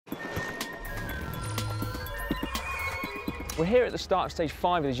We're here at the start of stage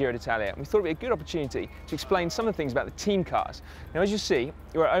 5 of the Giro d'Italia, and we thought it would be a good opportunity to explain some of the things about the team cars. Now, as you see,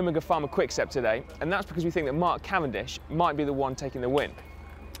 we're at Omega Pharma Quick-Step today, and that's because we think that Mark Cavendish might be the one taking the win.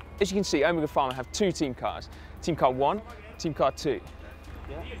 As you can see, Omega Pharma have two team cars, Team Car 1, Team Car 2.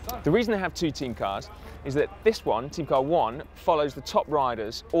 The reason they have two team cars is that this one, Team Car 1, follows the top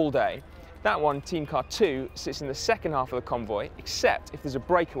riders all day. That one, Team Car 2, sits in the second half of the convoy, except if there's a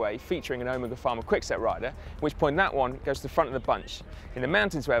breakaway featuring an Omega Pharma Quick-Step rider, at which point that one goes to the front of the bunch. In the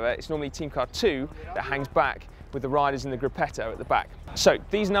mountains, however, it's normally Team Car 2 that hangs back with the riders in the gruppetto at the back. So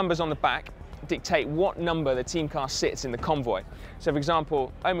these numbers on the back dictate what number the team car sits in the convoy. So for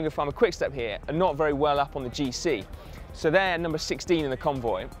example, Omega Pharma Quick-Step here are not very well up on the GC. So they're number 16 in the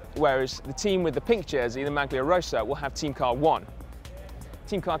convoy, whereas the team with the pink jersey, the Maglia Rosa, will have Team Car 1.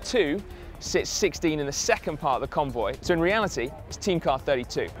 Team Car 2 sits 16 in the second part of the convoy, so in reality, it's Team Car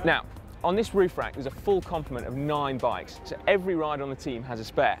 32. Now, on this roof rack, there's a full complement of 9 bikes, so every rider on the team has a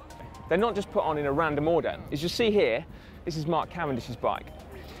spare. They're not just put on in a random order. As you see here, this is Mark Cavendish's bike.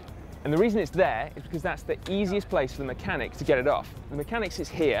 And the reason it's there is because that's the easiest place for the mechanic to get it off. The mechanic sits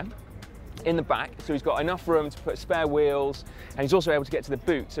here, in the back, so he's got enough room to put spare wheels, and he's also able to get to the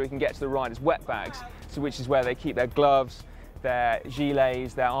boot so he can get to the rider's wet bags, so which is where they keep their gloves, their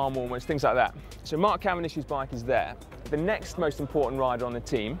gilets, their arm warmers, things like that. So Mark Cavendish's bike is there. The next most important rider on the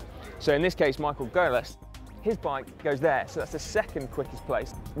team, so in this case Michael Golas, his bike goes there, so that's the second quickest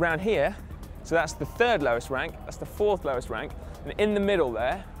place. Round here, so that's the third lowest rank, that's the fourth lowest rank, and in the middle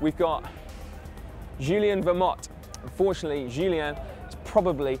there, we've got Julien Vermote. Unfortunately, Julien is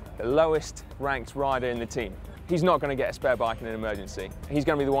probably the lowest ranked rider in the team. He's not going to get a spare bike in an emergency. He's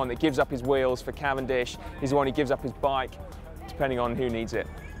going to be the one that gives up his wheels for Cavendish, he's the one who gives up his bike, depending on who needs it.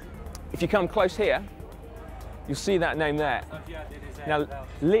 If you come close here, you'll see that name there. Now,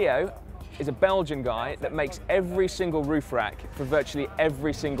 Leo is a Belgian guy that makes every single roof rack for virtually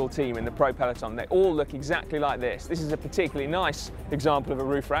every single team in the pro peloton. They all look exactly like this. This is a particularly nice example of a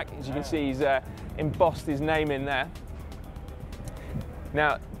roof rack. As you can see, he's embossed his name in there.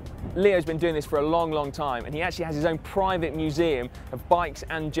 Now, Leo's been doing this for a long, long time, and he actually has his own private museum of bikes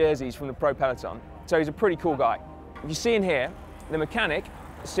and jerseys from the pro peloton. So he's a pretty cool guy. If you see in here, the mechanic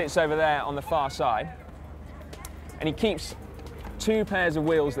sits over there on the far side, and he keeps 2 pairs of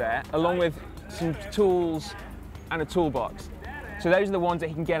wheels there, along with some tools and a toolbox. So those are the ones that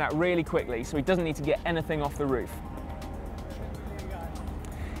he can get at really quickly, so he doesn't need to get anything off the roof.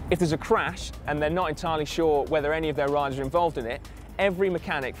 If there's a crash, and they're not entirely sure whether any of their riders are involved in it, every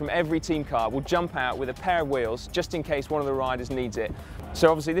mechanic from every team car will jump out with a pair of wheels, just in case one of the riders needs it. So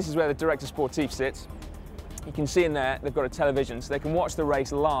obviously this is where the director sportif sits. You can see in there, they've got a television, so they can watch the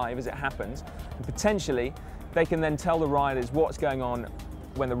race live as it happens, and potentially they can then tell the riders what's going on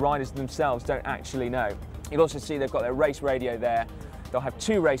when the riders themselves don't actually know. You'll also see they've got their race radio there. They'll have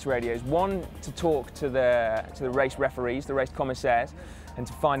 2 race radios, one to talk to the race referees, the race commissaires, and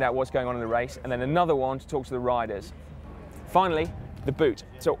to find out what's going on in the race, and then another one to talk to the riders. Finally, the boot.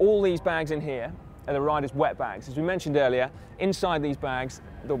 So all these bags in here are the riders' wet bags. As we mentioned earlier, inside these bags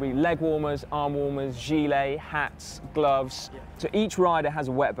there'll be leg warmers, arm warmers, gilet, hats, gloves. So each rider has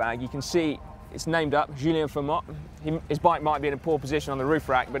a wet bag. You can see it's named up, Julien Vermote. His bike might be in a poor position on the roof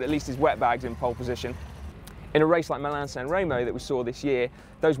rack, but at least his wet bag's in pole position. In a race like Milan-San Remo that we saw this year,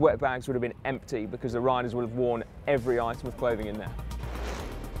 those wet bags would have been empty because the riders would have worn every item of clothing in there.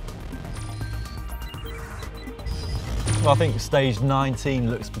 Well, I think stage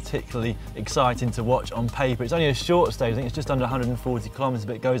 19 looks particularly exciting to watch on paper. It's only a short stage, I think it's just under 140 kilometres,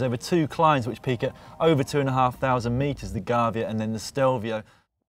 but it goes over 2 climbs which peak at over 2,500 metres, the Gavia and then the Stelvio.